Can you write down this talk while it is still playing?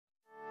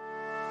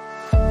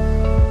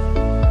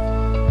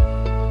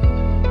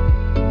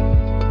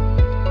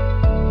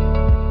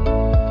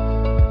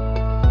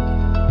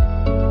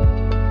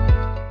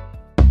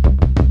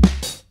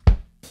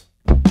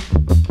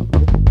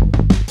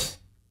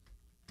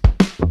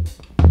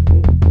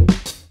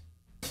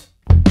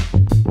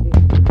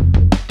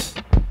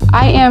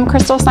I am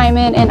Krystal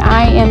Simon, and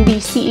I am the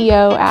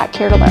CEO at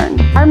Care to Learn.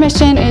 Our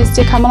mission is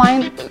to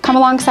come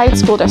alongside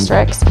school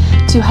districts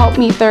to help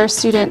meet their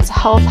students'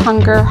 health,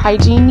 hunger,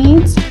 hygiene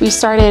needs. We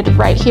started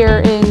right here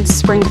in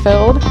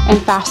Springfield,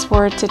 and fast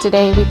forward to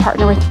today, we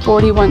partner with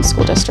 41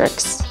 school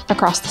districts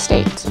across the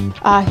state.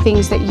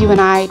 Things that you and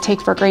I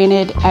take for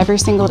granted every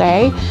single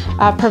day,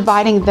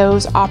 providing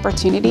those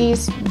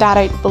opportunities, that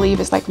I believe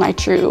is like my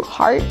true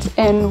heart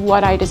and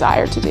what I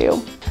desire to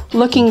do.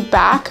 Looking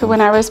back,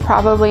 when I was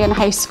probably in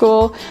high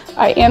school,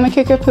 I am a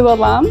Kickapoo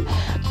alum.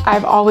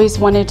 I've always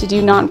wanted to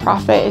do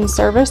nonprofit and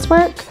service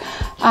work,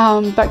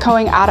 but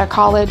going out of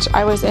college,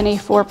 I was in a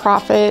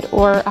for-profit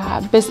or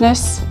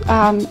business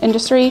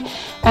industry,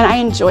 and I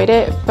enjoyed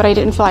it, but I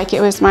didn't feel like it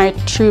was my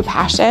true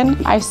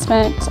passion. I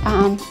spent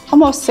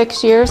almost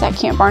 6 years at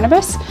Camp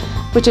Barnabas,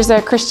 which is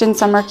a Christian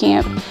summer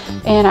camp,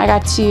 and I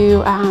got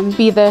to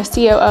be the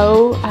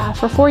COO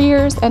for 4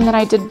 years, and then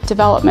I did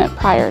development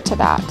prior to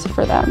that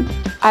for them.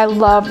 I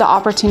love the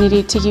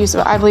opportunity to use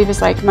what I believe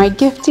is like my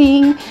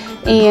gifting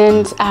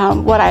and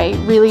what I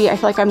feel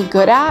like I'm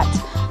good at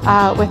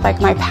with like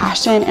my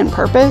passion and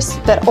purpose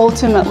that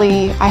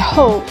ultimately I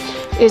hope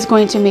is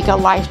going to make a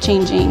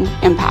life-changing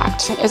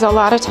impact. Is a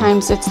lot of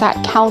times it's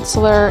that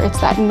counselor,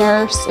 it's that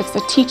nurse, it's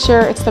the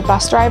teacher, it's the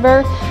bus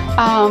driver.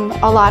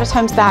 A lot of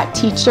times that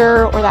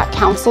teacher or that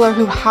counselor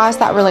who has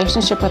that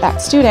relationship with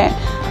that student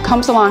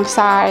comes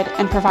alongside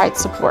and provides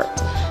support.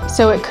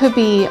 So it could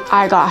be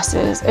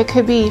eyeglasses, it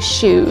could be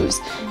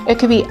shoes, it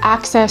could be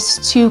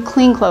access to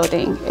clean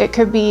clothing, it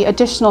could be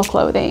additional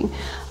clothing.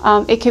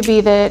 It could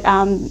be that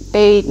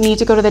they need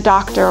to go to the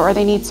doctor or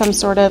they need some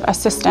sort of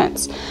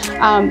assistance.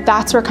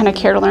 That's where kind of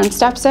Care to Learn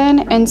steps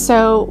in. And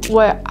so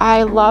what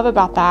I love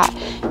about that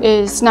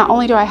is not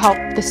only do I help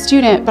the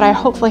student, but I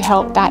hopefully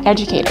help that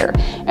educator.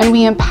 And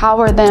we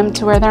empower them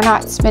to where they're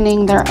not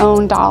spending their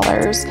own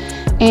dollars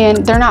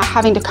and they're not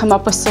having to come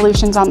up with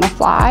solutions on the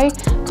fly,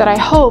 that I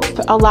hope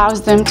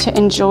allows them to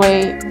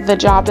enjoy the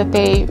job that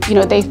they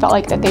felt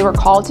like that they were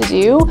called to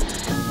do,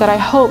 that I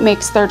hope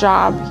makes their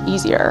job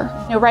easier.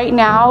 Right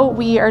now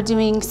we are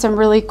doing some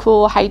really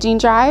cool hygiene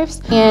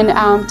drives,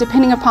 and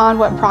depending upon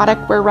what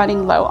product we're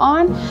running low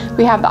on,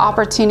 we have the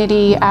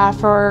opportunity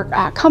for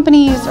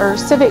companies or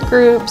civic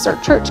groups or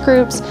church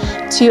groups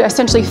to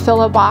essentially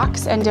fill a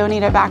box and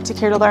donate it back to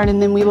Care to Learn,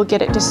 and then we will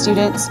get it to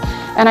students.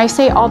 And I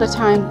say all the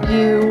time,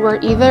 you were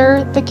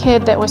either the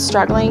kid that was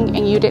struggling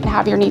and you didn't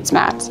have your needs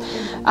met,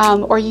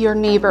 or your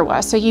neighbor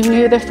was. So you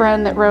knew the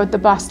friend that rode the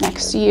bus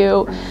next to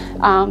you,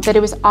 that it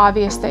was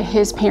obvious that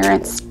his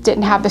parents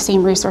didn't have the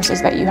same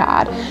resources that you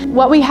had.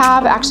 What we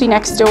have actually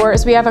next door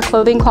is we have a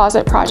clothing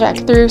closet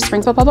project through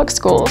Springfield Public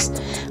Schools,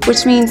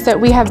 which means that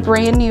we have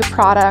brand new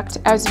product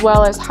as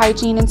well as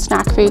hygiene and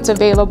snack foods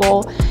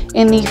available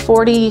in the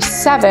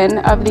 47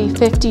 of the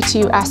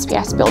 52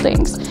 SPS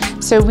buildings.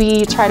 So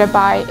we try to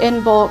buy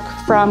in bulk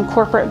from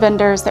corporate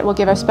vendors that will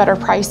give us better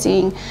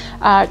pricing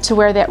to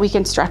where that we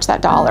can stretch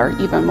that dollar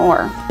even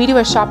more. We do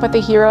a Shop with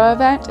a Hero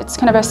event. It's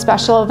kind of a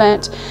special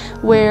event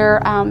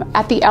where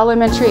at the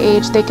elementary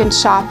age they can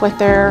shop with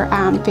their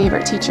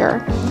favorite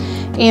teacher.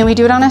 And we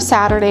do it on a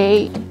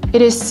Saturday.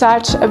 It is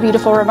such a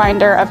beautiful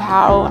reminder of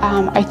how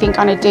I think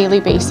on a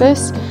daily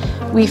basis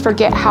we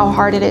forget how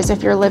hard it is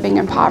if you're living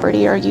in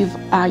poverty or you're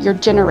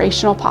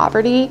generational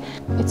poverty.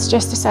 It's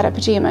just a set of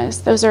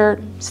pajamas. Those are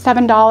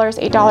 $7,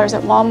 $8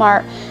 at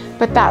Walmart,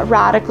 but that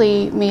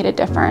radically made a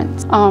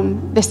difference.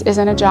 This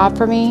isn't a job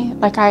for me.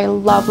 Like, I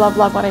love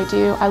what I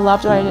do. I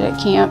loved what I did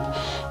at camp,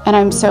 and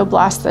I'm so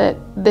blessed that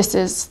this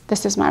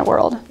is my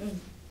world.